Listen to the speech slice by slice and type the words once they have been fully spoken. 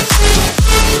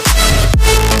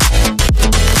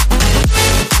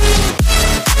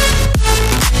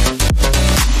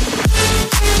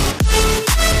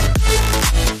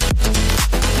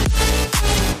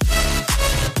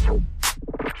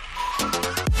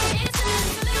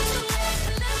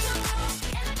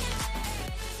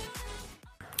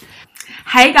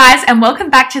Hey guys, and welcome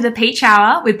back to the Peach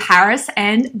Hour with Paris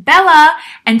and Bella.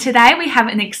 And today we have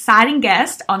an exciting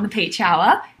guest on the Peach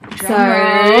Hour. So,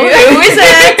 who is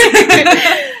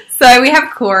it? So we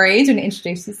have Corey. Do you want to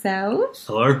introduce yourself?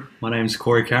 Hello, my name's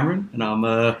Corey Cameron, and I'm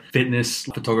a fitness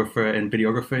photographer and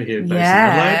videographer here based in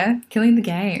Adelaide. Killing the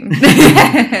game.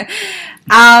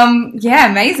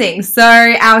 Amazing. So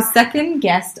our second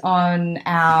guest on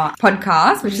our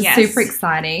podcast, which is super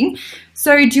exciting.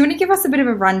 So do you want to give us a bit of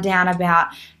a rundown about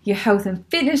your health and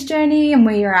fitness journey and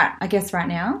where you're at, I guess, right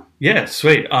now? Yeah,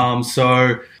 sweet.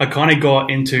 So I kind of got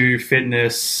into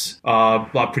fitness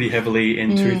pretty heavily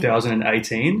in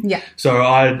 2018. Yeah. So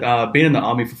I'd been in the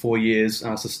army for 4 years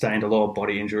and I sustained a lower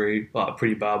body injury, a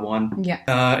pretty bad one. Yeah.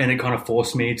 And it kind of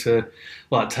forced me to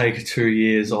take 2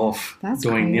 years off doing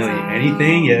crazy. nearly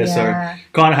anything. Yeah. So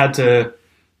kind of had to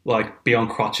be on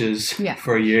crutches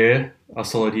for a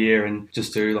solid year, and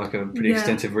just do a pretty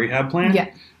extensive rehab plan.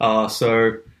 Yeah.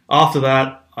 So after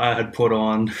that, I had put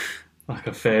on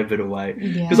a fair bit of weight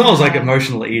because I was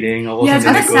emotional eating. I wasn't. I was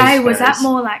going to say, was that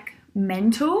more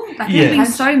mental? I think it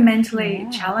was so mentally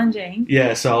challenging.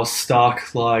 Yeah, so I was stuck.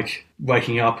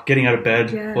 Waking up, getting out of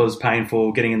bed was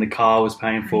painful. Getting in the car was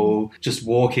painful. Just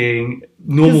walking,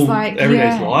 normal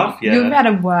everyday's life. Yeah, you're about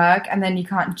to work and then you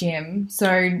can't gym. So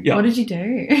what did you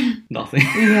do? Nothing.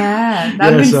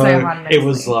 That would be so hard. It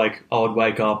was I would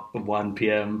wake up at 1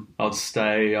 p.m. I'd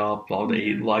stay up. I would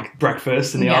eat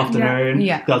breakfast in the afternoon.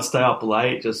 I'd stay up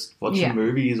late, just watching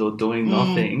movies or doing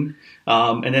nothing.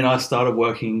 And then I started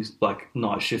working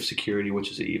night shift security,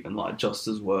 which is even just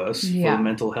as worse for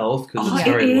mental health because it's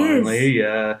very lonely.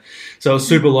 Yeah, so I was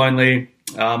super lonely.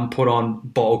 Put on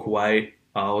bulk weight.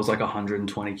 I was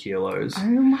 120 kilos. Oh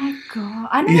my god,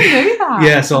 I never knew that.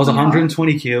 Yeah, so I was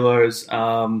 120 kilos.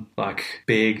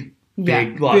 Big, 3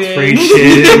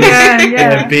 shins.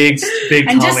 Big tummy.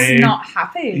 And just not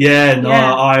happy.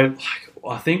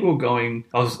 I think we're going.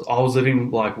 I was living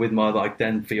with my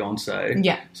then fiance.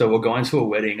 Yeah. So we're going to a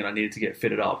wedding, and I needed to get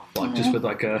fitted up, just with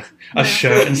a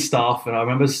shirt and stuff. And I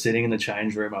remember sitting in the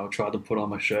change room. I tried to put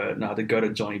on my shirt, and I had to go to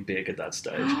Johnny Big at that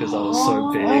stage because I was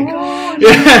so big. Oh God,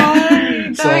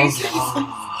 yeah. So I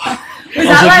was Was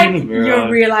that your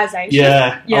realization?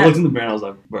 Yeah. I looked in the mirror and I was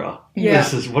like, bro,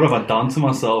 this is, what have I done to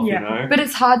myself, you know? But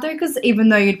it's hard though, because even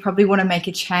though you'd probably want to make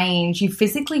a change, you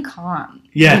physically can't,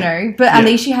 you know? But at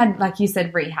least you had, like you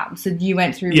said, rehab. So you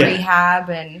went through rehab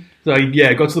and... So,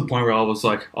 it got to the point where I was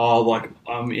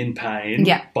I'm in pain,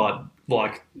 but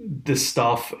the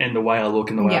stuff and the way I look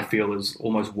and the way I feel is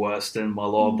almost worse than my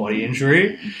lower body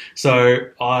injury. So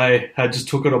I had just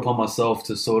took it upon myself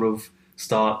to sort of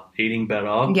start eating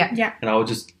better. Yeah. And I would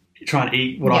just try and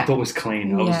eat what I thought was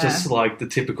clean. I was just the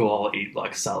typical, I'll eat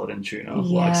salad and tuna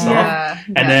stuff.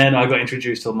 And then I got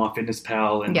introduced to my Fitness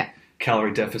Pal and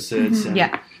calorie deficits.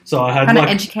 And so I had kind of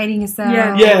educating yourself.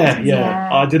 Yeah.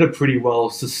 I did a pretty well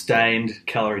sustained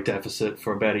calorie deficit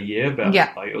for about a year.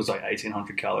 It was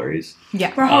 1,800 calories.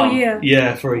 Yeah. For a whole year.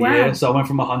 Yeah, for a year. So I went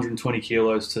from 120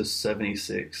 kilos to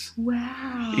 76.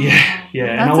 Wow. Yeah.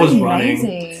 And I was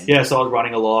running. Yeah, so I was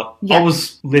running a lot. Yeah. I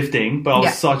was lifting, but I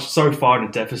was so far in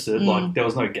a deficit. There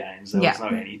was no gains. There was no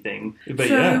anything. But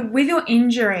so with your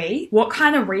injury, what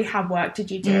kind of rehab work did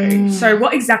you do? So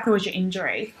what exactly was your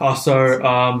injury?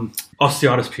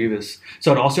 Osteitis pubis.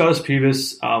 So I had osteitis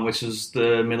pubis, which is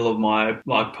the middle of my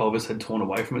pelvis had torn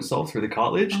away from itself through the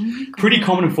cartilage. Oh pretty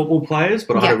common in football players,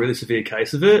 but I had a really severe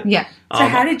case of it. Yeah. So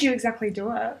how did you exactly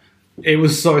do it? It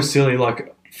was so silly.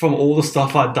 From all the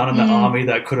stuff I'd done in the army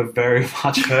that could have very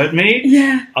much hurt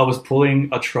me, I was pulling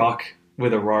a truck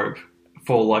with a rope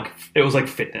for it was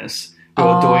fitness. We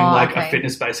were doing a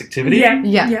fitness-based activity.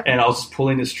 Yeah. And I was just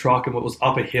pulling this truck, and it was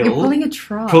up a hill. You're pulling a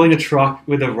truck? Pulling a truck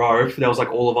with a rope. There was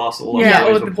all of us, all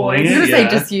of the boys. I was going to say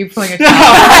just you pulling a truck.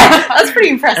 That's pretty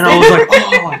impressive. And I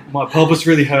was my pelvis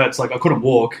really hurts. I couldn't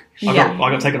walk. I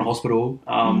got taken to hospital,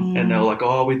 and they were like,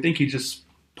 oh, we think you just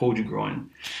pulled your groin.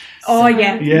 Oh,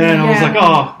 yeah. Yeah, and I was like,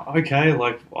 oh, okay.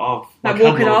 Walk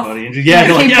it off. Yeah,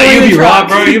 they're you'll be right,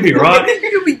 bro. You'll be right.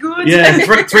 You'll be good. Yeah,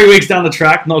 3 weeks down the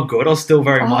track, not good. I was still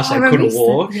very much, I couldn't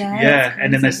walk. Yeah.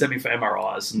 And then they sent me for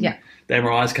MRIs. And the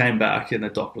MRIs came back, and the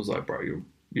doctor was like, bro,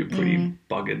 you're pretty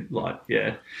buggered.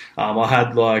 I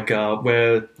had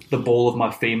where the ball of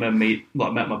my femur met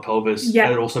my pelvis. It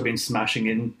had also been smashing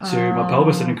into my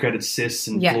pelvis and it created cysts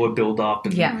and fluid build up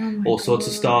and all sorts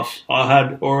of stuff. I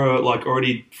had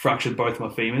already fractured both my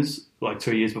femurs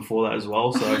 2 years before that as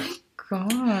well. So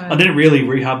God. I didn't really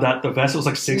rehab that. The vest was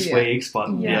 6 weeks, but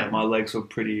my legs were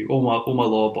pretty. All my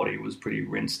lower body was pretty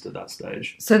rinsed at that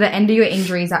stage. So the end of your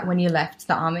injury is at when you left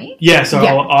the army? Yeah. So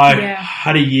I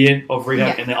had a year of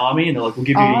rehab in the army, and they're like, "We'll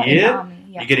give you a year."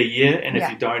 You get a year, and if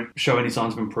you don't show any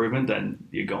signs of improvement, then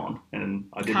you're gone. And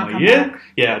I did my year. Back.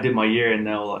 Yeah, I did my year, and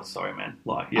they were like, sorry, man.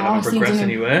 Like, you haven't progressed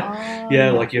anywhere.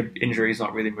 Like, your injury's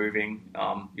not really moving.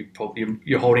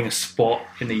 You're holding a spot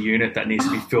in the unit that needs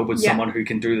to be filled with someone who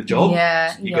can do the job.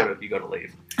 Yeah. You gotta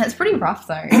leave. That's pretty rough,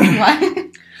 though.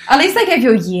 Like, at least they gave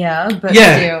you a year, but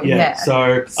still. Yeah.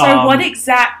 So what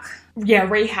exact...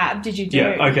 rehab did you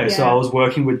do? So I was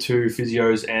working with 2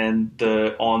 physios and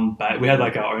we had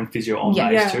like our own physio on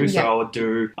base too. So I would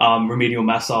do remedial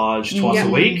massage twice a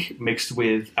week mixed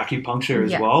with acupuncture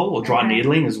as well, or dry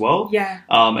needling as well.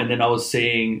 And then I was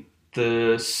seeing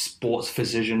the sports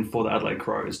physician for the Adelaide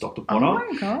Crows, Dr. Potter. Oh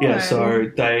my God. Yeah, so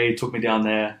they took me down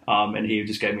there and he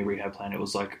just gave me a rehab plan. It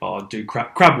was like, do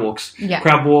crab walks.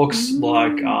 Crab walks,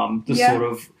 like sort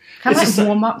of... Kind of like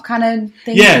warm-up kind of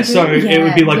thing. Yeah, so it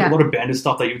would be like a lot of banded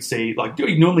stuff that you would see, like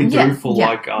you normally do for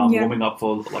like warming up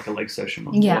for like a leg session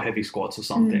or heavy squats or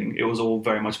something. It was all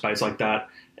very much based like that.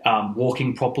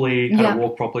 Walking properly, how to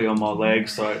walk properly on my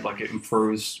legs, so like it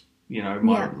improves,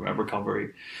 my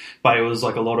recovery. But it was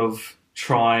like a lot of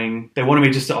trying. They wanted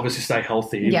me just to obviously stay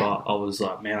healthy, but I was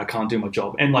like, man, I can't do my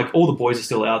job. And like all the boys are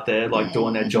still out there, like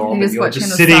doing their job, and you're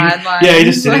just sitting, you're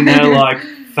just sitting there like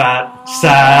fat,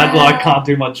 sad, like can't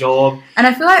do my job. And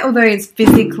I feel like although it's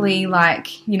physically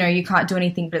like, you can't do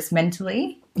anything, but it's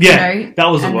mentally. That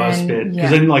was the worst bit,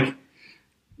 because then like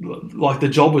the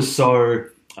job was so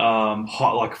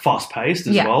hot, like fast paced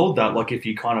as well, that like if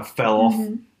you kind of fell off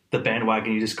the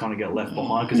bandwagon, you just kind of get left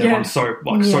behind, because everyone's so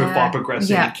far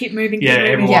progressing. Keep moving.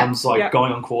 Everyone's like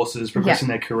going on courses, progressing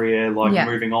their career, like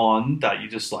moving on, that you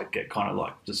just like get kind of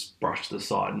like just brushed to the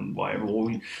side, and whatever.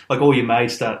 All your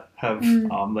mates that have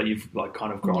that you've like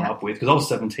kind of grown up with, because I was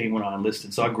 17 when I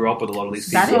enlisted, so I grew up with a lot of these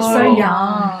people. That is so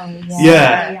young.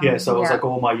 So it was like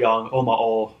all my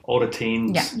older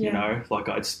teens, like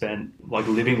I'd spent like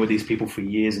living with these people for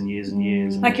years and years and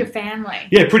years. Like your family.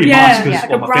 Yeah, pretty much,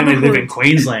 because my family lived in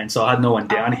Queensland, so I had no one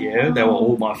down here. They were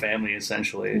all my family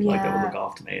essentially, like they would look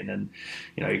after me, and then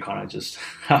you kind of just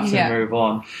have to move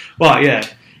on. But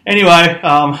anyway,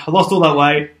 I lost all that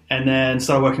weight and then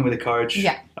started working with a coach.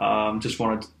 Just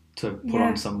wanted to put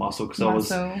on some muscle,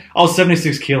 because I was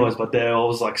 76 kilos, but there I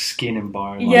was like skin and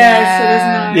bone. Like,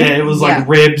 so there's no... it was like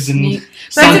ribs and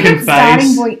sunken face. It's a good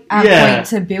starting point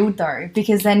to build though,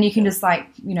 because then you can just like,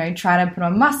 try to put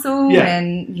on muscle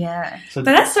and But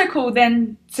that's so cool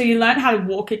then. So you learn how to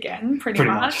walk again, pretty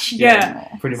much.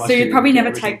 Pretty much. So you'd probably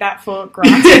never take that for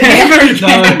granted ever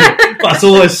again. But it's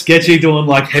always sketchy doing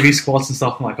like heavy squats and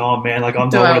stuff. I'm like, oh man, like I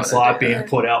know what it's like being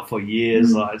put out for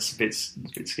years. Like it's a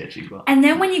bit sketchy. But. And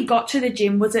then when you got to the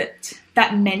gym, was it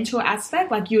that mental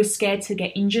aspect? Like you were scared to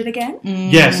get injured again?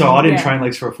 So I didn't train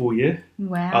legs for a full year.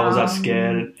 Wow. I was that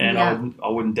scared, and I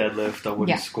wouldn't deadlift, I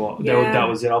wouldn't squat. That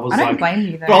was it. I don't blame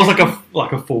you though. But I was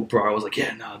like a full bro. I was like,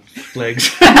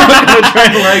 legs. I'm not going to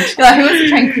train legs. Like, who wants to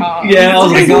train calves? I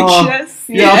was like, I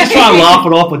was just trying to laugh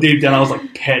it off, but deep down I was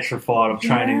like petrified of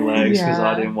training legs, because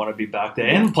I didn't want to be back there.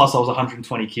 And plus I was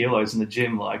 120 kilos in the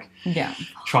gym, like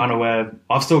trying to wear...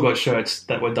 I've still got shirts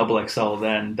that were XXL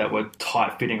then, that were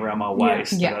tight fitting around my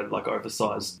waist, that are like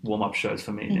oversized warm-up shirts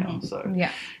for me now. So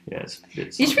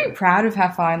it's you should be proud of how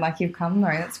far like you've come though.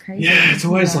 That's crazy. It's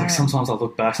always like sometimes I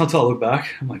look back. It's not until I look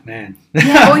back, I'm like, man.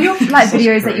 All your like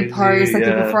videos that you post, like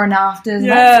your before and afters,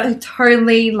 that's a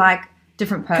totally like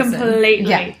different person.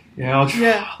 Completely. I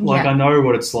know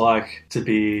what it's like to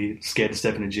be scared to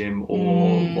step in a gym,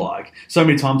 or like so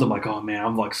many times I'm like, oh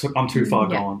man, I'm too far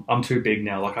gone. I'm too big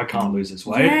now. Like I can't lose this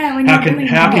weight. How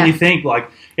can you think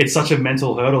like it's such a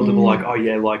mental hurdle to be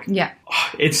like,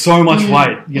 it's so much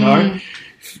weight,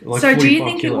 Like so do you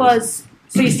think it was...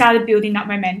 So you started building that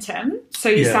momentum. So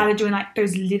you started doing like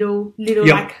those little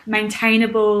like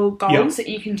maintainable goals that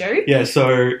you can do. Yeah.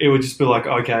 So it would just be like,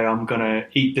 okay, I'm gonna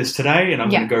eat this today, and I'm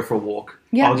gonna go for a walk.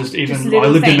 I'll I lived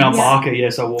in Mount Barker.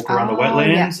 So I walk around the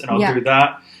wetlands, and I'll do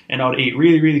that, and I'd eat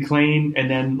really, really clean, and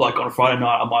then like on a Friday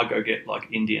night, I might go get like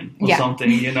Indian or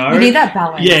something. You need that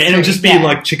balance. Yeah, and it would just be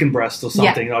like chicken breast or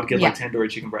something. I'd get like tandoori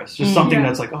chicken breast, just something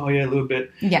that's like, a little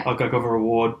bit. I'll go for a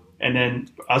reward. And then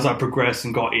as I progressed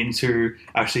and got into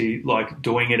actually like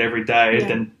doing it every day,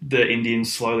 then the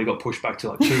Indians slowly got pushed back to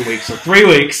like 2 weeks or 3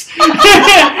 weeks. And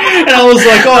I was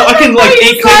like, I can like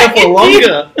eat cleaner for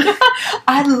longer.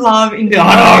 I love Indian.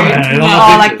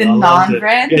 Man. Like the naan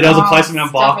bread. Yeah, there was a place in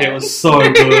Mount Barker. It was so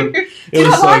good. It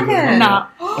was so good. Nah.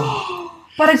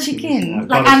 Butter chicken.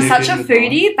 I'm such a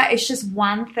foodie, but it's just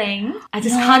one thing. I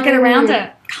just can't get around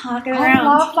it. I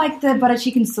love like the butter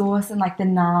chicken sauce and like the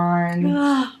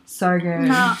naan. So good.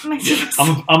 Nah,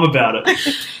 I'm about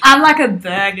it. I'm like a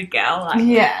burger girl.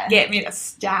 Like, get me the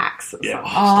stacks. Yeah.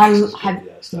 I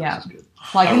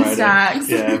Plugging Stacks.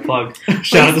 Yeah, plug.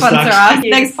 Shout out to Stacks. Stacks.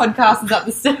 Next podcast is up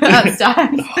the Stacks.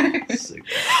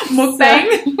 Mukbang.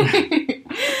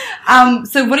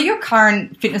 So what are your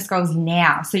current fitness goals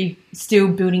now? So you're still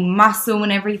building muscle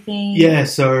and everything? Yeah,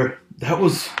 so that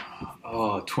was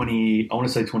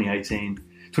 2018.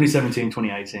 2017,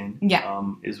 2018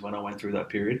 is when I went through that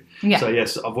period. Yeah. So,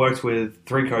 yes, I've worked with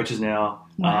 3 coaches now,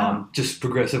 just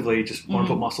progressively, just want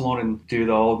to put muscle on and do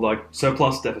the old, like,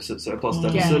 surplus deficit sort of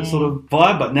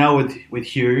vibe. But now with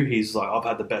Hugh, he's like, I've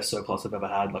had the best surplus I've ever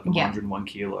had, like 101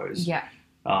 kilos. Yeah.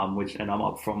 And I'm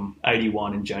up from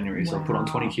 81 in January, so I put on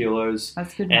 20 kilos.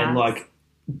 That's good. And, like,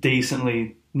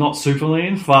 decently... Not super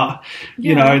lean, but,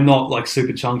 you know, not, like,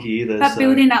 super chunky either. But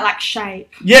building that, like, shape.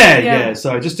 Yeah.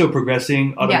 So just still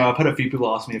progressing. I don't know. I've had a few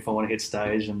people ask me if I want to hit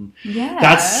stage. And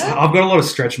I've got a lot of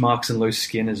stretch marks and loose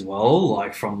skin as well,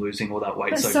 like, from losing all that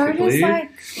weight so quickly. Does,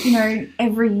 like, you know,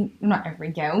 not every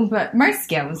girl, but most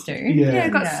girls do. Yeah,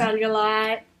 got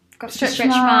cellulite. Got stretch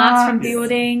marks from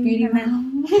building. Beauty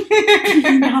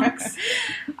marks.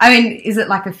 I mean, is it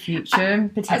like a future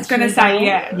potential? I was going to say,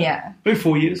 yeah. Maybe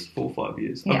 4 or 5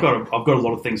 years. Yeah. I've got a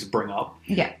lot of things to bring up.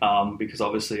 Yeah. Because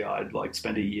obviously I'd like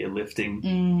spend a year lifting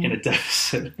in a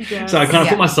deficit, so I kind of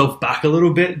put myself back a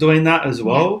little bit doing that as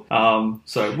well.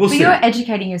 So we'll see. But you're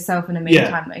educating yourself in the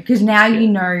meantime, though, because now you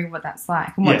know what that's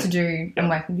like and what to do and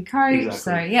work with your coach.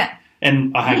 Exactly. So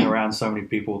And I hang around so many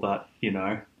people that, you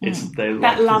know, it's their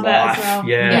that love life. It as well.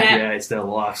 Yeah, it's their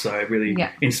life. So it really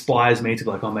inspires me to be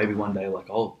like, oh, maybe one day, like,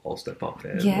 I'll step up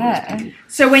there. Yeah.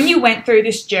 So when you went through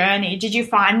this journey, did you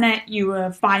find that you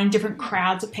were finding different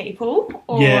crowds of people,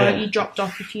 or you dropped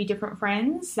off a few different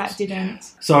friends that didn't?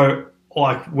 So,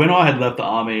 like, when I had left the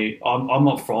army, I'm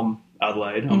not from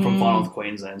Adelaide. I'm from Far North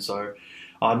Queensland. So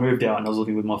I moved out and I was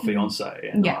living with my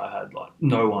fiance, and I had like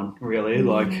no one really.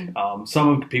 Like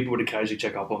some people would occasionally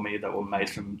check up on me that were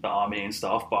mates from the army and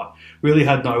stuff, but really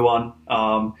had no one.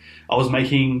 I was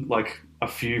making like a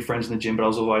few friends in the gym, but I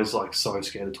was always like so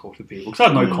scared to talk to people because I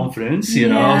had no confidence, you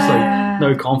know. So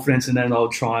no confidence, and then I'll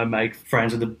try and make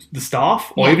friends with the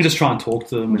staff, or even just try and talk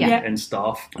to them and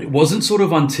stuff. It wasn't sort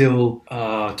of until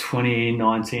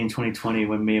 2019, 2020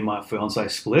 when me and my fiance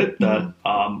split that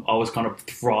I was kind of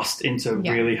thrust into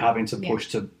really having to push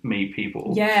to meet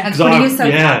people. Yeah, and putting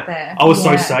yourself out there. I was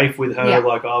so safe with her,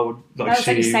 like I would like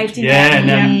that was safety and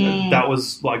then that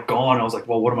was like gone. I was like,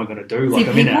 well, what am I going to do? Like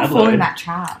I'm in Adelaide. Fall in that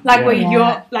trap.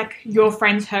 Like your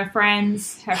friends, her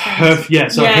friends. Her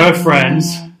friends,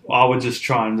 I would just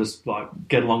try and just like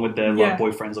get along with their like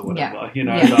boyfriends or whatever, you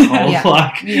know, that whole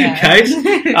case.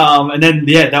 And then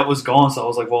that was gone. So I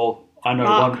was like, well, I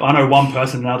know one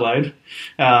person in Adelaide,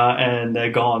 and they're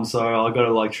gone. So I got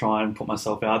to like try and put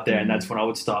myself out there, and that's when I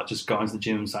would start just going to the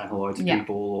gym and saying hello to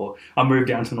people. Or I moved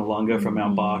down to Noongar from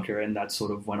Mount Barker, and that's sort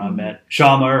of when I met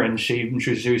Sharma, and she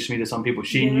introduced me to some people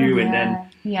she knew, and then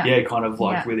kind of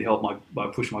like really helped my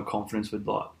push my confidence with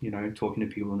like talking to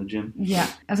people in the gym. Yeah,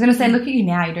 I was going to say, look at you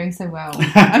now, you're doing so well.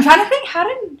 I'm trying to think, how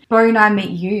did Bo and I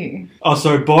meet you? Oh,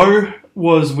 so Bo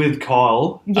was with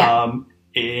Kyle.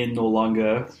 In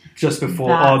Noongar just before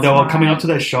they were coming up to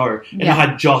their show, and I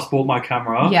had just bought my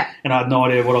camera and I had no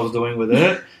idea what I was doing with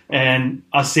it, and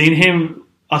I seen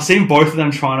both of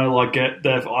them trying to like get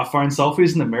their iPhone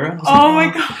selfies in the mirror. My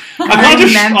god! I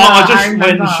just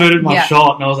went and shooted my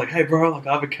shot, and I was like, "Hey, bro, like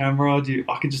I have a camera. I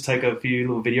can just take a few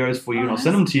little videos for you, and I'll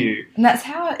send them to you." And that's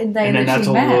how they. And then that's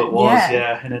all met. it was,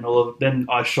 And then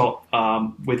I shot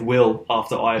with Will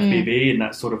after IFBB, and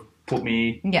that sort of put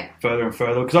me further and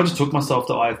further, because I just took myself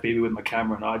to IFBB with my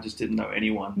camera and I just didn't know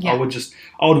anyone. I would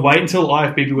wait until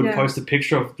IFBB would post a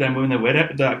picture of them when they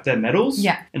wear their medals,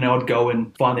 and I would go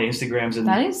and find their Instagrams and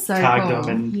tag them,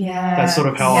 and that's sort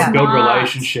of how I build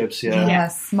relationships.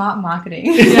 Smart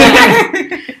marketing.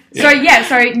 So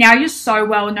now you're so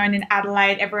well known in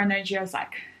Adelaide. Everyone knows you as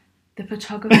like the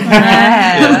photographer,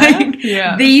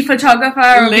 the photographer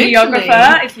or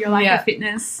videographer, if you're like a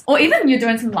fitness, or even you're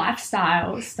doing some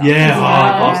lifestyle stuff.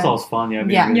 Lifestyle's fun.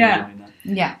 Really enjoying that.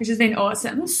 Yeah, which has been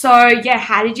awesome. So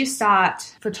how did you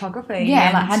start photography?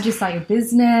 Like how did you start your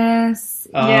business?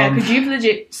 Because you've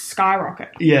legit skyrocket.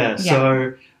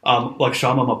 So like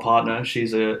Sharma, my partner,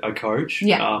 she's a coach,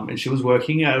 and she was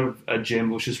working out of a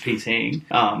gym, which was PTing,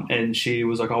 and she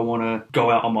was like, I want to go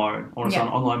out on my own. I want to start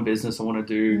an online business. I want to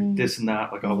do this and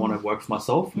that. Like, I want to work for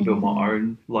myself and build my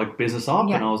own like business up.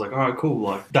 And I was like, all right, cool.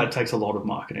 Like, that takes a lot of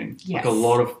marketing, like a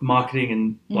lot of marketing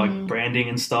and like branding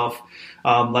and stuff.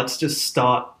 Let's just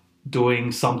start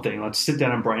doing something, let's sit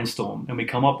down and brainstorm, and we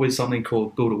come up with something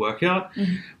called build a workout.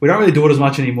 We don't really do it as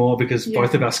much anymore because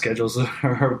both of our schedules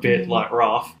are a bit like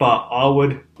rough, but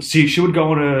she would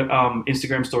go on her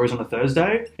Instagram stories on a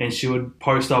Thursday, and she would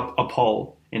post up a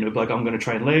poll, and it would be like, I'm going to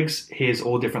train legs, here's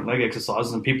all different leg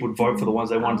exercises, and people would vote for the ones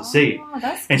they wanted to see.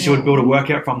 That's and cool. she would build a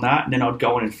workout from that, and then I'd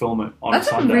go in and film it on a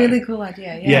Sunday. That's a really cool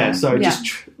idea.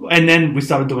 And then we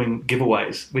started doing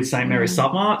giveaways with St. Mary's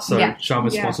Submart, so Sean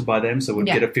was sponsored by them, so we'd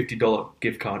get a $50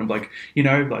 gift card and like,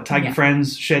 tag your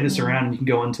friends, share this around, and you can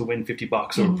go on to win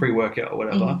 $50 or a pre-workout or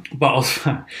whatever. But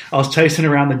I was chasing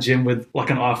around the gym with like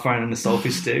an iPhone and a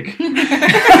selfie stick.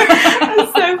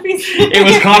 It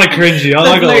was kind of cringy. I'm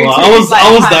not gonna lie. I was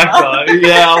that guy.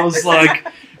 Yeah, I was like,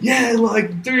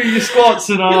 do your squats,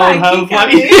 and I'd have a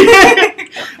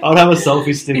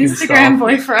selfie stick and stuff. Instagram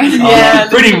boyfriend.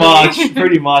 Pretty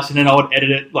much. And then I would edit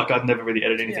it. Like I'd never really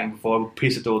edited anything before. I would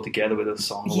piece it all together with a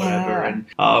song or whatever. And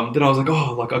then I was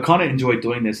like, I kind of enjoy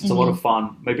doing this. It's a lot of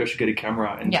fun. Maybe I should get a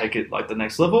camera and take it like the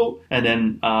next level. And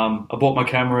then I bought my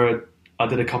camera. I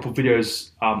did a couple of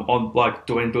videos on like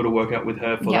build a workout with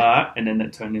her for that, and then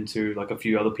that turned into like a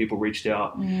few other people reached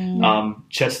out.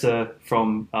 Chester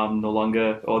from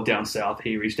Noongar or down south,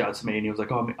 he reached out to me and he was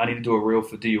like, I need to do a reel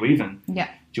for Do You Even? Do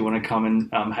you want to come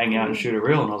and hang out and shoot a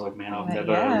reel? And I was like, man, I've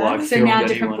never filmed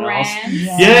anyone else.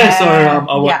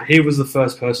 So he was the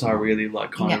first person I really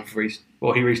like kind of reached.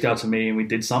 Well, he reached out to me and we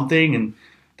did something, and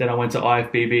then I went to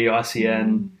IFBB,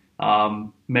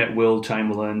 ICN, met Will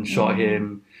Chamberlain, shot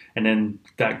him. And then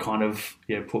that kind of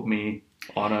put me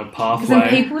on a pathway. Because then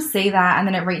people see that, and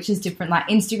then it reaches different like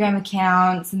Instagram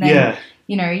accounts, and then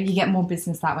you get more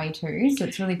business that way too. So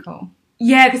it's really cool.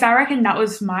 Yeah, because I reckon that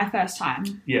was my first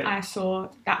time I saw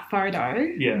that photo.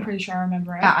 Yeah. I'm pretty sure I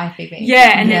remember it. At IFBB.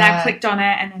 Yeah, and then I clicked on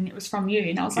it, and then it was from you,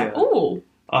 and I was like, oh.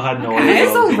 I had no idea.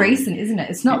 It's all recent, isn't it?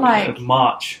 It's not like...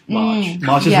 March is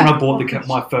when I bought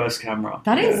my first camera.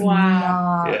 That is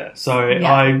wow. Yeah, so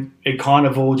it kind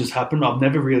of all just happened. I've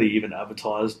never really even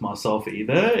advertised myself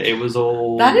either. It was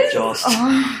all from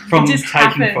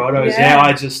taking photos.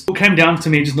 It came down to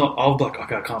me just not... I was like,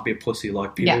 okay, I can't be a pussy.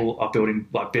 Like, people are building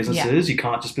like businesses. You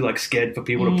can't just be like scared for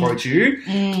people to approach you.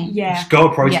 Just go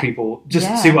approach people.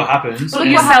 Just see what happens. Put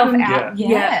yourself out.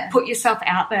 Yeah. Put yourself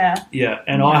out there. Yeah,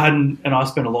 and I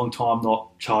spent a long time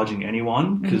not charging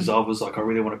anyone because I was like, I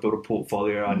really want to build a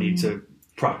portfolio. I need to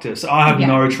practice. I have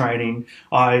no training.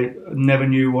 I never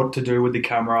knew what to do with the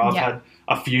camera. I've had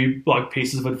a few like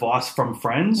pieces of advice from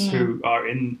friends who are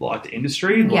in like the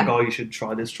industry, like, oh, you should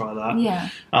try this, try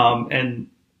that. And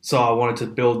so I wanted to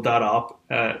build that up.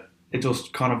 It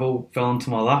just kind of all fell into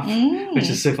my lap, which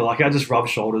is super. Like I just rub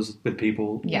shoulders with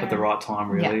people at the right time,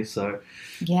 really. So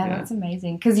that's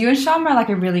amazing. Because you and Sharma are like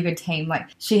a really good team. Like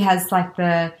she has like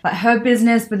her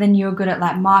business, but then you're good at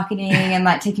like marketing and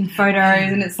like taking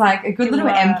photos, and it's like a good little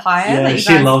empire. Yeah,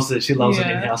 she loves it. She loves an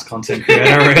in-house content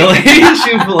creator. Really,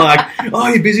 she'll be like, "Oh,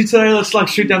 you're busy today? Let's like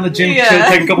shoot down the gym,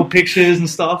 take a couple pictures and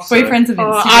stuff." Boyfriends of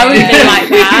Instagram. I would be like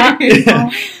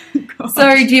that.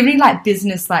 So do you have any like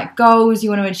business like goals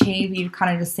you want to achieve? You've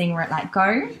kind of just seeing where it like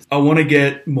goes? I want to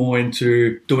get more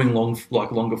into doing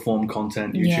longer form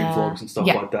content, YouTube vlogs and stuff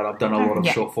like that. I've done a lot of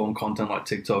short form content like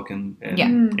TikTok and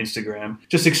Instagram.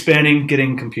 Just expanding,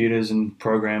 getting computers and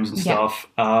programs and stuff.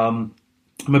 I'm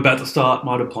about to start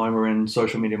my diploma in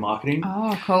social media marketing.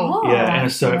 Oh, cool. And a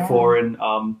Cert 4 in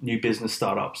new business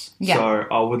startups. So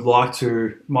I would like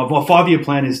to... My 5-year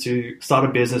plan is to start a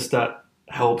business that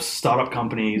helps startup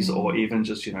companies or even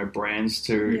just, brands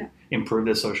to improve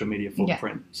their social media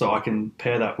footprint. So I can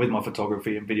pair that with my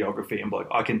photography and videography, and like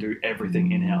I can do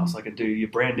everything in-house. I can do your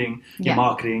branding, your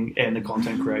marketing, and the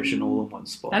content creation all in one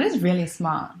spot. That is really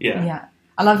smart. Yeah.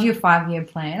 I love your 5-year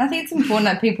plan. I think it's important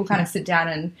that people kind of sit down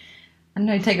and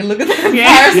take a look at the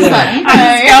comparison. I'm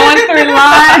just going through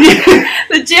life.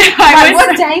 The gym.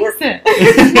 What day is it?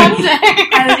 Monday.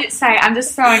 I legit say, I'm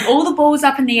just throwing all the balls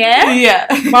up in the air. Yeah.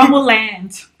 One will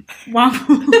land.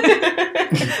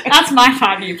 That's my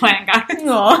 5-year plan, guys.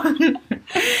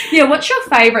 Yeah, what's your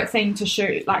favourite thing to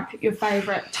shoot? Like, your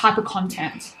favourite type of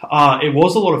content? It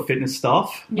was a lot of fitness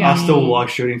stuff. I still like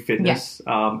shooting fitness.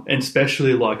 And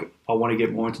especially, like, I want to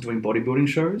get more into doing bodybuilding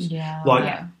shows.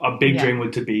 A big dream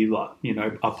would to be, like,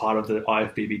 a part of the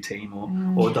IFBB team or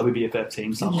WBFF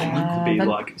team, something that could be,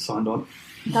 like, signed on.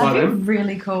 That'd be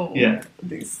really cool. Yeah. That'd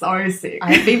be so sick.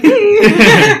 IFBB.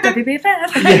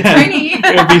 WBFF.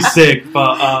 It would be sick,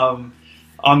 but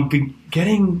I'm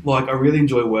getting, like, I really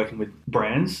enjoy working with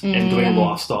brands and doing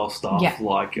lifestyle stuff. Yeah.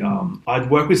 Like, I'd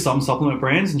work with some supplement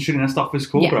brands and shooting that stuff is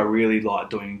cool, but I really like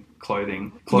doing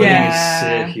clothing. Clothing is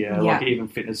sick, like even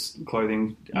fitness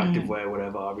clothing, activewear,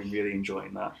 whatever. I've been really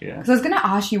enjoying that, Because I was going to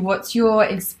ask you, what's your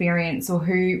experience or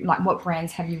what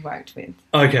brands have you worked with?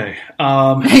 Okay.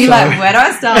 You're like, where do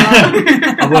I start?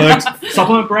 I've worked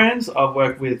supplement brands. I've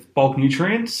worked with Bulk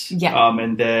Nutrients.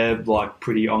 And they're like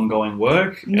pretty ongoing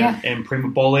work. And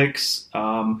Primabolics.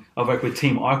 I've worked with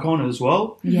Team Icon as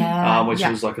well. Which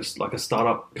was like a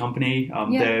startup company.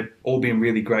 They're all been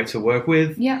really great to work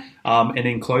with. And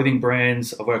in clothing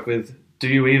brands, I've worked with Do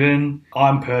You Even?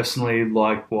 I'm personally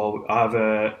I have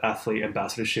a athlete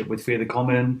ambassadorship with Fear the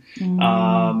Common.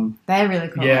 They're really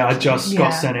cool. Yeah, I just got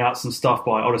sent out some stuff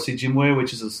by Odyssey Gymwear,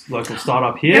 which is a local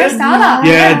startup here. They're a startup.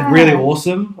 Yeah, really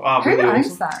awesome. Who really owns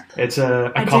awesome. that? It's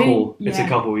a couple. It's a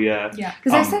couple, Because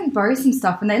they send both some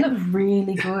stuff and they look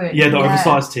really good. Yeah, the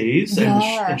oversized tees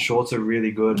and shorts are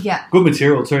really good. Yeah. Good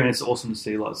material too, and it's awesome to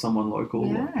see like someone local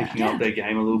picking up their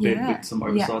game a little bit with some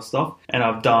oversized stuff. And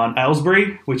I've done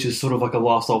Aylesbury, which is sort of like a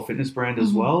lifestyle fitness brand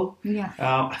as well.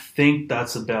 I think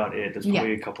that's about it. There's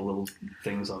probably a couple little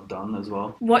things I've done as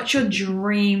well. What's your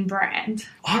dream brand?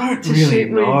 I don't really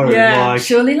know.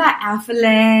 Surely like Alpha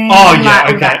Lane. Oh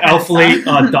yeah, okay. Alpha Lane,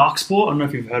 Dark Sport. I don't know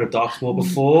if you've heard of Dark Sport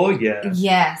before. Yeah.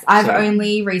 Yes, I've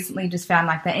only recently just found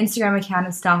like their Instagram account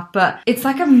and stuff, but it's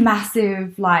like a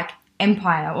massive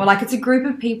empire, or like it's a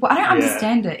group of people. I don't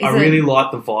understand it. I really like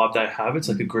the vibe they have. It's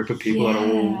like a group of people that are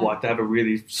all like, they have a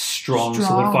really strong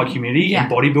solidified community in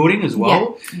bodybuilding as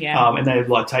well. And they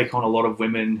like take on a lot of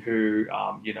women who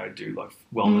do like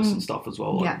wellness and stuff as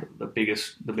well, like the bigger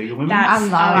women. I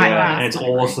love that. And it's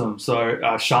awesome. So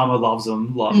Sharma loves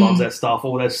them, loves that stuff.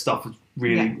 All that stuff is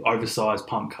really oversized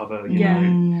pump cover, you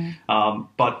know.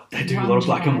 But they do a lot of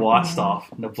black and white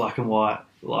stuff, and the black and white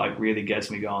really gets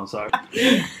me going. So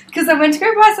because I went to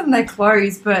go buy some of their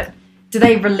clothes, but do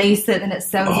they release it and it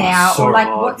sells out, or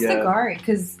what's the go?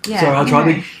 Because so I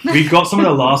tried we got some of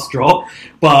the last drop,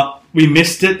 but we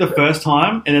missed it the first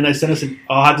time, and then they sent us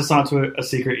I had to sign up to a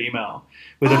secret email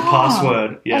with a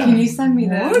password. Can you send me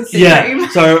that?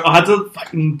 So I had to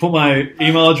fucking put my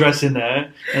email address in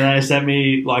there, and then they sent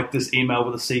me this email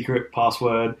with a secret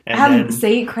password. And then,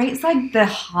 see, it creates the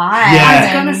hype. I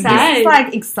was gonna say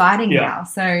it's exciting now.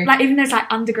 So even there's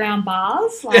underground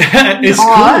bars. It's cool,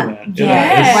 man.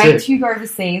 Wait till you go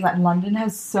overseas. London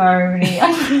has so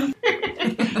many.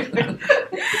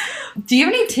 Do you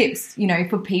have any tips,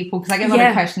 for people, because I get a lot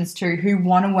of questions too, who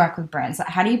want to work with brands?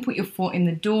 How do you put your foot in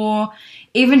the door,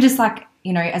 even just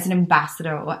as an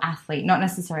ambassador or athlete, not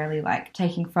necessarily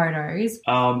taking photos?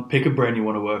 Pick a brand you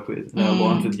want to work with that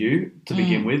aligns with you to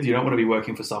begin with. You don't want to be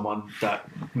working for someone that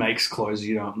makes clothes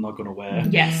you're not going to wear.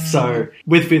 Yes. So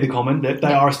with Fear the Common,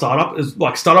 they are a startup.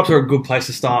 Startups are a good place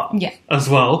to start as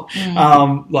well,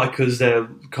 because they're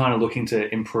kind of looking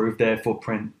to improve their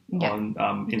footprint on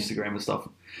Instagram and stuff.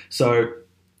 So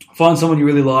find someone you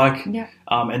really like,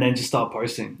 and then just start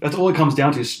posting. That's all it comes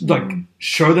down to.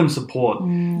 Show them support,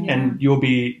 and you'll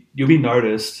be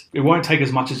noticed. It won't take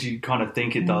as much as you kind of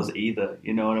think it does either.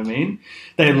 You know what I mean?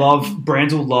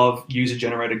 Brands will love user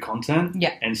generated content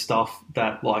and stuff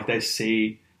that they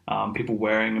see people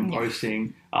wearing and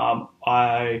posting.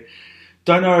 I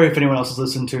don't know if anyone else has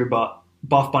listened to, but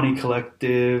Buff Bunny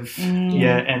Collective,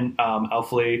 and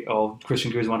Alpha Lee or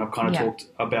Christian Guzman have kind of talked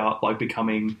about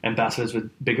becoming ambassadors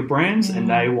with bigger brands, and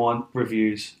they want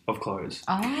reviews of clothes.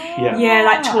 Talking.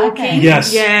 Okay.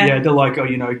 Yes, they're like,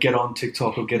 get on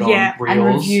TikTok or get on Reels and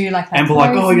review and be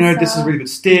like, this is a really good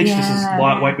stitch. This is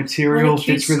lightweight material.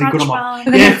 Fits really good on my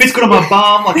fits good on my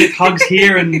bum. It hugs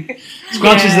here and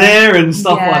scrunches there and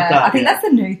stuff like that. I think that's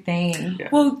the new thing.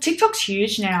 Well, TikTok's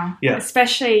huge now,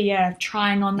 especially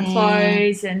trying on the clothes.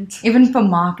 And even for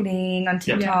marketing on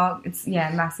TikTok, it's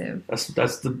massive.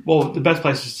 That's the best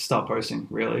place is to start posting,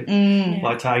 really.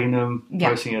 Tagging them,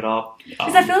 posting it up.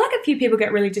 Because I feel like a few people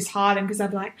get really disheartened because they're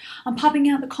like, I'm pumping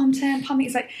out the content,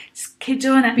 it's just keep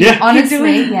doing it. Yeah,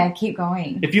 honestly, keep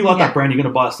going. If you like that brand, you're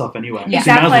going to buy stuff anyway. Yeah.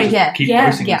 So you might as well just keep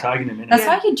posting and tagging them in it. That's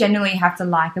why you genuinely have to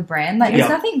like a brand. There's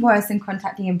nothing worse than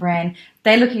contacting a brand.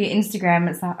 They look at your Instagram and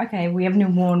it's like, okay, we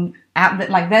haven't worn out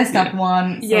that their stuff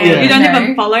once. You don't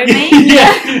even follow me.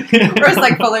 Or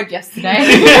it's followed yesterday.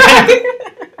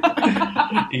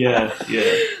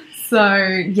 So,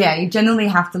 you generally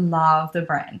have to love the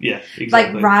brand. Yeah,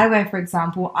 exactly. Rywear, for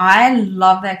example, I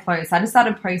love their clothes. I just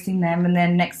started posting them, and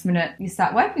then next minute you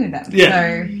start working with them. Yeah.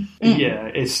 So,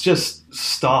 it's just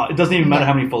start. It doesn't even matter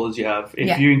how many followers you have.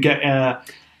 If you get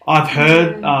I've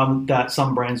heard that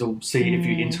some brands will see if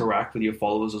you interact with your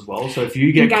followers as well. So if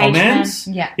you get comments,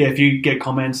 if you get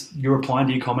comments, you're replying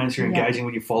to your comments, you're engaging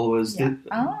with your followers, they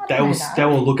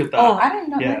will look at that. Oh, I didn't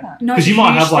know that. Because you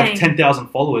might have like 10,000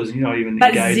 followers and you're not even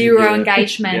engaged. But zero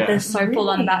engagement. They're so full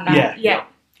on about that. Yeah.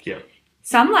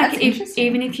 Some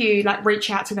even if you like reach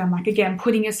out to them, like again,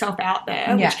 putting yourself out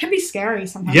there, which can be scary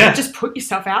sometimes. Yeah. Like, just put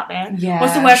yourself out there. Yeah.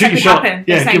 What's the worst that could happen?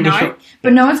 They say no.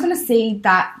 But no one's going to see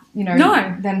that,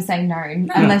 them saying no,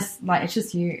 unless like it's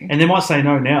just you. And they might say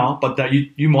no now, but that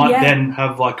you might then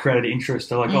have like created interest.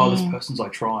 They're like, oh, this person's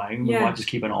like trying. We might just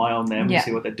keep an eye on them and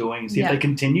see what they're doing and see if they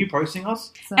continue posting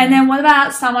us. So. And then what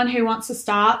about someone who wants to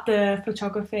start the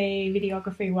photography,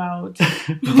 videography world?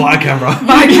 Buy a camera.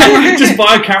 Just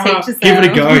buy a camera. Give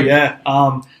it a go. Yeah.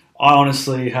 I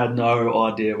honestly had no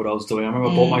idea what I was doing. I remember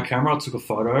I bought my camera, I took a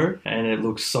photo, and it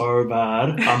looked so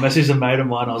bad. I messaged a mate of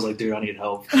mine, I was like, dude, I need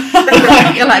help.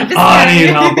 I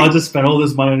need help. I just spent all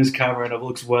this money on this camera, and it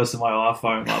looks worse than my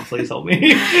iPhone. Like, please help me.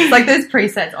 It's like those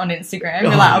presets on Instagram.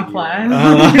 You're like,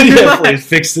 apply. Please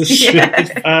fix this shit.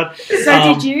 It's bad.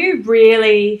 So did you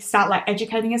really start like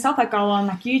educating yourself? Like go on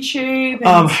like YouTube?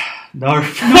 No.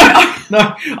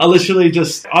 I literally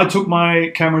I took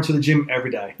my camera to the gym every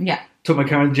day. Yeah. Took my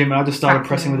camera to the gym and I just started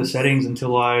pressing with the settings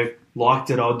until I liked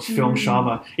it. I'd film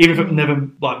Sharma. Even if it never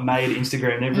like made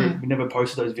Instagram, we never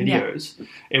posted those videos.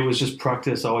 It was just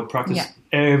practice. I would practice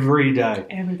every day.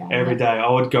 Every day. I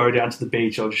would go down to the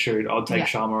beach, I'd shoot, I'd take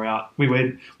Sharma out.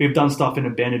 We've done stuff in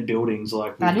abandoned buildings,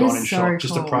 like we've gone and shot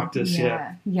just to practice.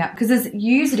 Yeah. Because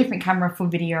you use a different camera for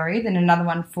video than another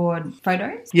one for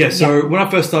photos? Yeah, so when I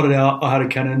first started out, I had a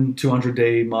Canon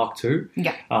 200D Mark II.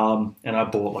 Yeah. And I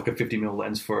bought like a 50mm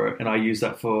lens for it and I used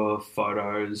that for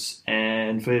photos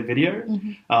and for video.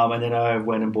 And then I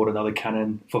went and bought another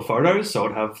Canon for photos, so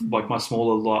I'd have like my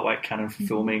smaller lightweight Canon for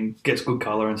filming, gets good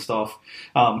color and stuff,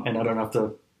 and I don't have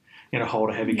to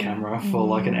hold a heavy camera for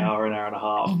like an hour and a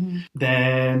half.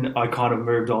 Then I kind of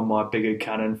moved on my bigger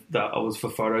Canon that I was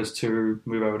for photos to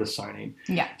move over to Sony.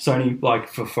 Sony, like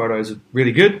for photos,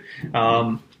 really good.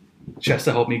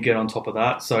 Chester helped me get on top of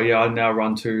that. So I now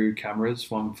run 2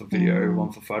 cameras, one for video,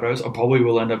 one for photos. I probably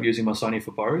will end up using my Sony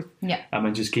for both.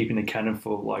 And just keeping the Canon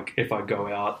for like if I go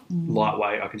out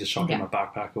lightweight, I can just chuck in my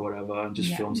backpack or whatever and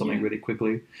just film something really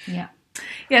quickly.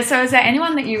 Yeah, so is there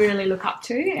anyone that you really look up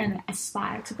to and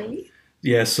aspire to be?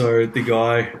 Yeah, so the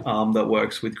guy that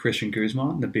works with Christian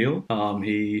Guzman, Nabil,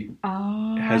 he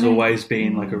has always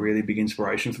been like a really big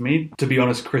inspiration for me. To be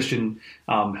honest, Christian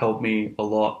helped me a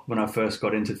lot when I first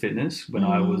got into fitness. When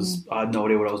I had no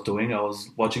idea what I was doing. I was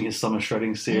watching his summer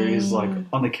shredding series like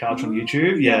on the couch on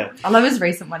YouTube. Yeah, I love his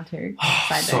recent one too.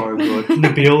 So good.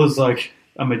 Nabil is like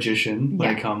a magician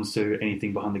when it comes to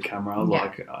anything behind the camera.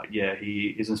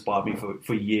 He has inspired me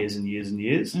for years and years and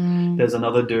years. There's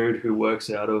another dude who works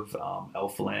out of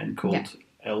Alphaland called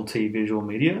LT Visual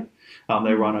Media.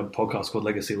 They run a podcast called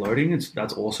Legacy Loading.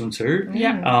 That's awesome too.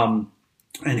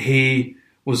 And he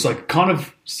was like kind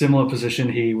of similar position.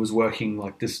 He was working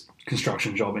like this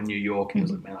construction job in New York and he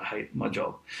was like, man, I hate my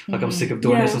job. Like I'm sick of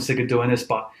doing this. I'm sick of doing this.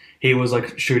 But he was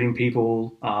like shooting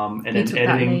people and then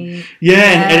editing.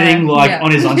 And editing like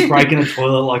on his lunch break in a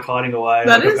toilet, like hiding away.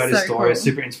 That I've is heard his story. cool. It's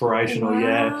super inspirational.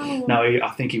 Wow. No, I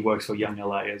think he works for Young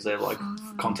LA as their like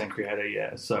content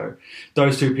creator. So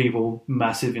those 2 people,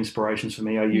 massive inspirations for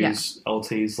me. I use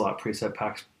LT's like preset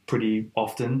packs pretty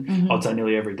often. I'd say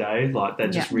nearly every day. Like they're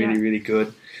just really, really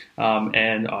good.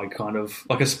 And I kind of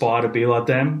like aspire to be like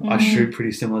them. I shoot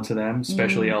pretty similar to them,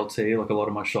 especially LT. Like a lot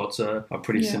of my shots are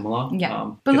pretty similar.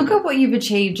 But look at what you've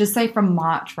achieved, just say from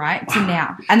March, right, to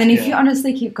now. And then if you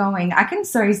honestly keep going, I can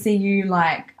so see you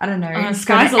like, I don't know, go to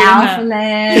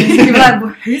Alphaland. You're like,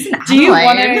 well, who's in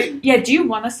Adelaide? Do you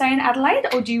want to stay in Adelaide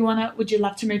or would you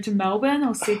love to move to Melbourne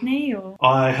or Sydney or?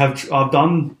 I've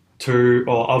gone to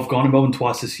Melbourne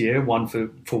twice this year, one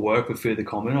for work with Fear the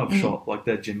Common. I've shot like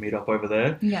their gym meetup over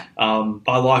there.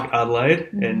 I like Adelaide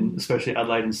and especially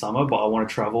Adelaide in summer, but I want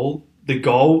to travel. The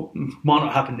goal might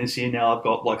not happen this year now. I've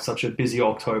got like such a busy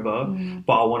October,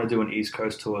 but I want to do an East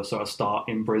Coast tour. So I start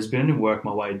in Brisbane and work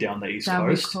my way down the East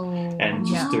Coast and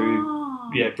just do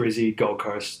Brizzy, Gold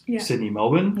Coast, Sydney,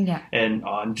 Melbourne, and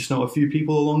I just know a few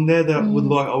people along there that I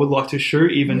would like to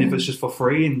shoot, even if it's just for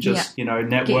free and just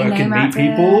network and meet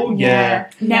people.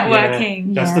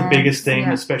 Networking. That's the biggest thing,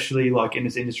 especially like in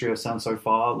this industry I've sound so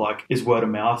far. Like, is word of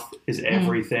mouth is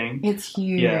everything. It's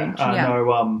huge. I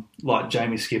know. Like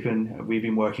Jamie Skippen, we've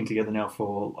been working together now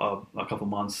for a couple of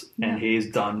months, and he's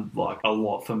done like a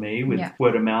lot for me with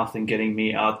word of mouth and getting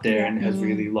me out there, and has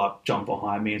really like jumped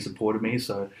behind me and supported me.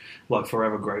 So, like,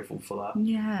 forever grateful for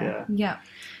that.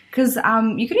 Because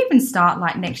you could even start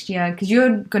like next year because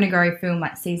you're going to go film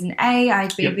like season A,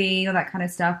 IFBB, all that kind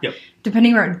of stuff. Yep.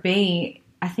 Depending where it would be,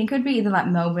 I think it would be either like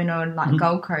Melbourne or like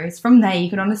Gold Coast. From there, you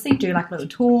could honestly do like a little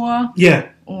tour. Yeah.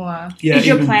 Or is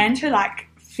your plan to like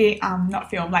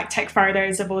take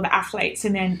photos of all the athletes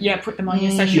and then put them on your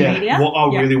social media? What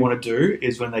I really want to do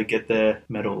is when they get their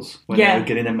medals, when they're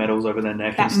getting their medals over their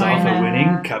neck and stuff and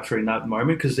winning, capturing that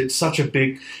moment because it's such a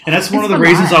big, and that's one of the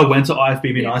reasons I went to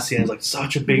IFBB and ICN. It's like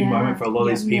such a big moment for a lot of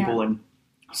these people and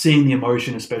seeing the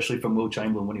emotion, especially from Will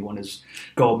Chamberlain when he won his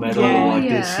gold medal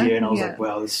this year, and I was like,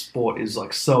 wow, this sport is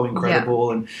like so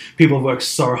incredible, and people have worked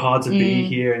so hard to be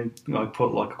here and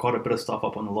put like quite a bit of stuff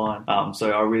up on the line.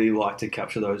 So I really like to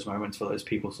capture those moments for those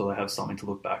people, so they have something to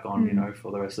look back on,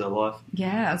 for the rest of their life.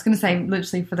 Yeah, I was going to say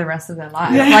literally for the rest of their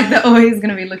life. Like they're always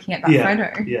going to be looking at that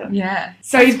photo. Yeah.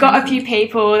 So you've got a few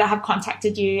people that have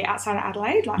contacted you outside of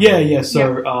Adelaide.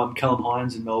 So Callum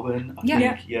Hines in Melbourne, I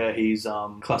think, he's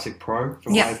classic pro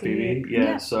from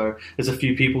IFBB. So there's a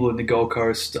few people in the Gold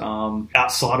Coast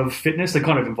outside of fitness. They're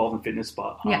kind of involved in fitness,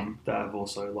 but they have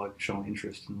also like shown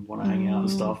interest and want to hang out and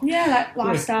stuff. Yeah, like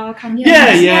lifestyle kind of.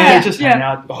 Just hang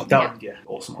out. Oh, that would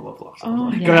awesome. I love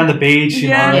lifestyle. Go down the beach,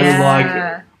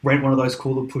 like rent one of those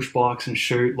cool little push bikes and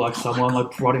shoot like someone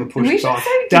like riding a push bike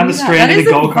down the Strand in the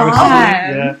Gold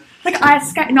Coast. Like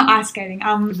not ice skating,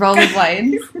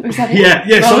 rollerblades.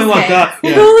 Something like that.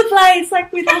 Yeah. Rollerblades,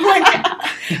 like with like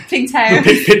pigtails,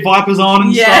 pit vipers on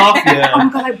and stuff. Yeah. Oh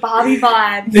my god, like Barbie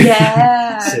vibes.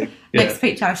 Yeah. Sick. Next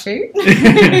peach house shoot.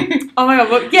 Oh my god,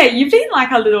 well, you've been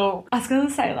like a little. I was gonna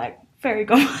say like fairy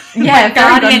godmother. Yeah,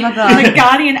 guardian, like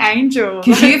guardian angel.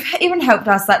 Because you've even helped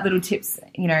us like little tips,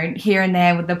 here and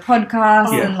there with the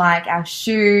podcast and like our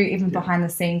shoot, even behind the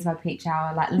scenes by Peach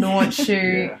Hour, like launch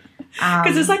shoot.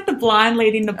 Because it's like the blind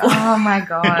leading the blind. Oh my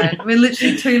god, we're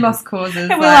literally two lost causes.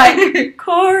 And we're like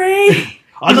Corey.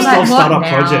 I just love startup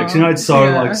projects. It's so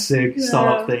like sick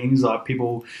startup things, like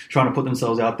people trying to put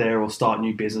themselves out there or start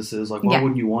new businesses. Like, why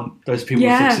wouldn't you want those people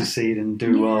to succeed and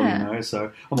do well?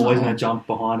 So I'm always going to jump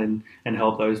behind and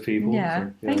help those people.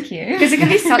 Thank you. Because it can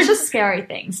be such a scary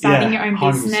thing. Starting your own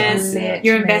business,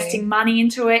 you're investing money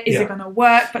into it. Is it going to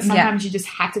work? But sometimes you just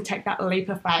have to take that leap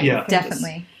of faith. Yeah,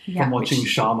 definitely. From watching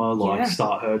Sharma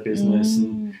start her business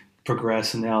and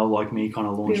progress, and now like me kind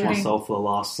of launch myself for the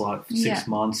last like 6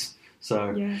 months.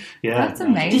 So, That's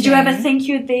amazing. Did you ever think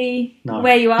you'd be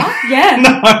where you are?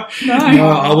 Yeah. No,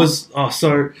 I was...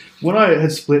 so when I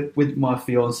had split with my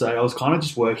fiance, I was kind of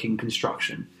just working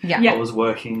construction. I was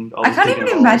working... I can't even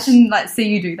imagine, see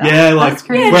you do that. Yeah, like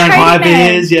wearing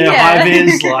high-vis,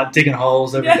 high-vis, like digging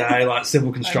holes every day, like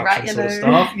civil construction sort of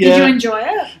stuff. Did you enjoy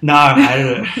it? No, I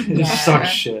hated it. It's so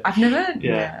shit. I've never...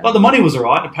 Like the money was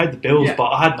alright, it paid the bills, but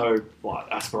I had no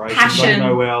aspirations. Passion. I didn't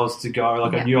know where else to go.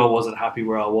 Like I knew I wasn't happy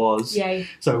where I was. Yeah.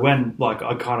 So when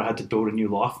I kind of had to build a new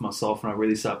life for myself, and I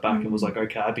really sat back and was like,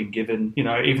 okay, I've been given,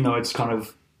 even though it's kind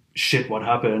of shit what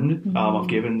happened, I've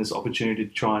given this opportunity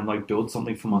to try and build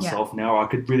something for myself. Now I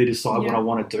could really decide what I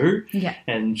want to do.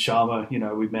 And Sharma,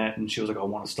 we met and she was like, I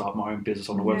want to start my own business,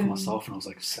 I want to work for myself. And I was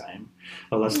like, same.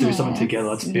 Let's do something together.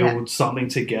 Let's build something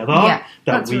together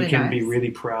that we can be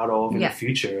really proud of in the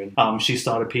future. And she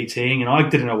started PTing and I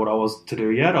didn't know what I was to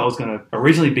do yet. I was going to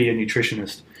originally be a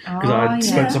nutritionist because I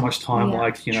spent so much time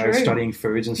studying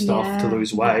foods and stuff to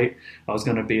lose weight. I was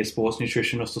going to be a sports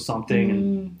nutritionist or something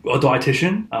and a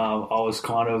dietitian. I was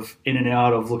kind of in and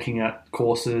out of looking at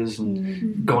courses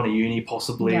and going to uni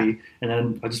possibly. And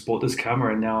then I just bought this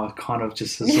camera and now it kind of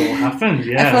just has all happened.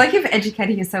 I feel like you've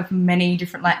educated yourself in many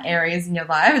different areas in your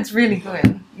life. It's really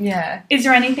good. Yeah. Is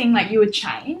there anything you would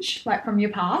change from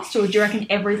your past, or do you reckon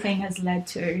everything has led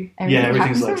to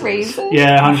everything's led to a reason?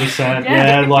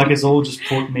 100%. It's all just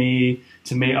put me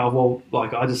to meet,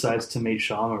 I just say it's to meet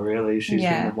Sharma, really. She's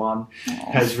been the one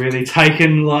has really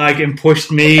taken, and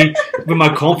pushed me with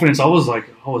my confidence. I was so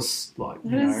cute.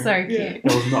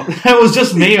 It was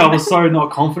just me. I was so not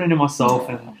confident in myself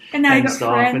and now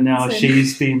stuff. And now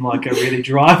she's been, a really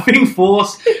driving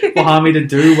force behind me to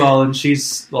do well. And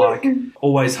she's,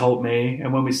 always helped me.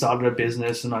 And when we started a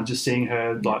business and I'm just seeing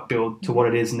her, build to what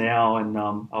it is now. And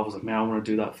I was like, man, I want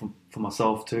to do that for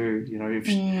myself too. If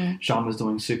Sharma's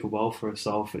doing super well for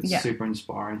herself, it's super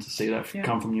inspiring to see that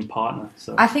come from your partner.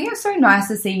 So I think it's so nice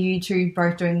to see you two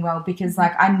both doing well because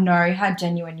I know how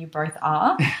genuine you both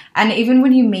are. And even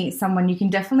when you meet someone, you can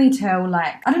definitely tell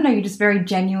I don't know, you're just very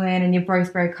genuine and you're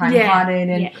both very kind-hearted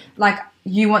and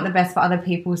you want the best for other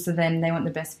people, so then they want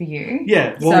the best for you.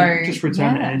 Yeah, well, just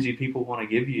return the energy people want to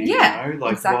give you. Yeah, you know?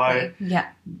 Like, exactly.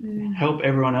 why help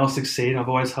everyone else succeed? I've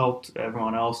always helped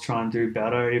everyone else try and do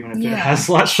better, even if it has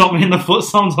like shot me in the foot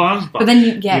sometimes. But then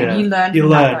you learn. You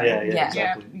learn,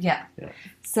 exactly. Yeah.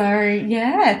 So,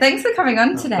 thanks for coming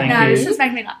on today. No, this is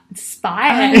making me like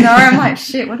inspired. I know, I'm like,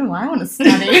 shit, what do I want to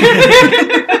study?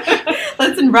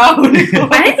 Let's enroll.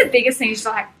 I think the biggest thing is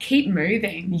like keep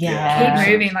moving. Yeah.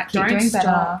 Keep moving, like keep don't doing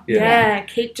stop. Better.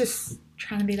 Keep just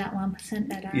trying to be that 1%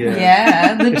 better.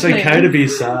 Yeah, it's okay to be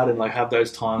sad and like have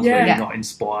those times where you're not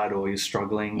inspired or you're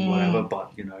struggling, whatever.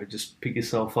 But you know, just pick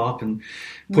yourself up and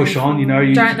push on. You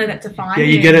know, don't let it define you.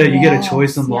 You get a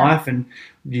choice in life, and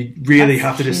you really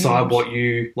have to decide what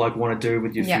you like want to do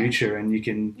with your future, and you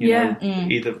can you know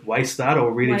either waste that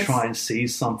or really try and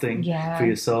seize something for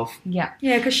yourself.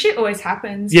 Because shit always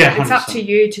happens. Yeah, it's up to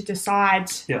you to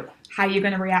decide. Yeah. How you're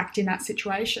going to react in that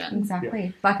situation.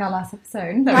 Exactly. Like our last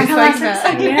episode.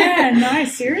 No,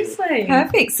 seriously.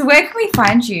 Perfect. So where can we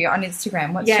find you on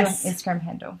Instagram? What's your Instagram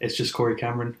handle? It's just Corey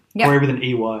Cameron. Or even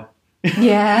EY.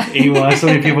 Yeah. EY. So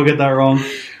many people get that wrong.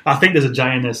 I think there's a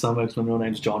J in there somewhere because my middle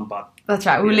name's John, but... That's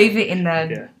right. We'll leave it in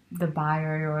the bio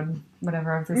or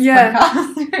whatever of this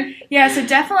podcast. So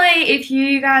definitely if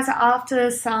you guys are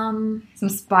after some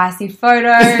spicy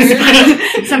photos,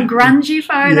 some grungy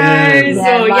photos,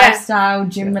 or lifestyle,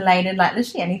 gym related, like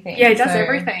literally anything. Yeah, it does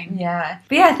everything. Yeah.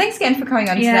 But thanks again for coming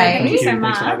on today. Thank you so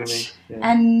much. Thanks for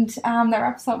having me. And that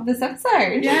wraps up this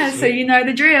episode. Yeah, so you know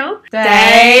the drill.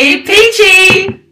 Stay peachy!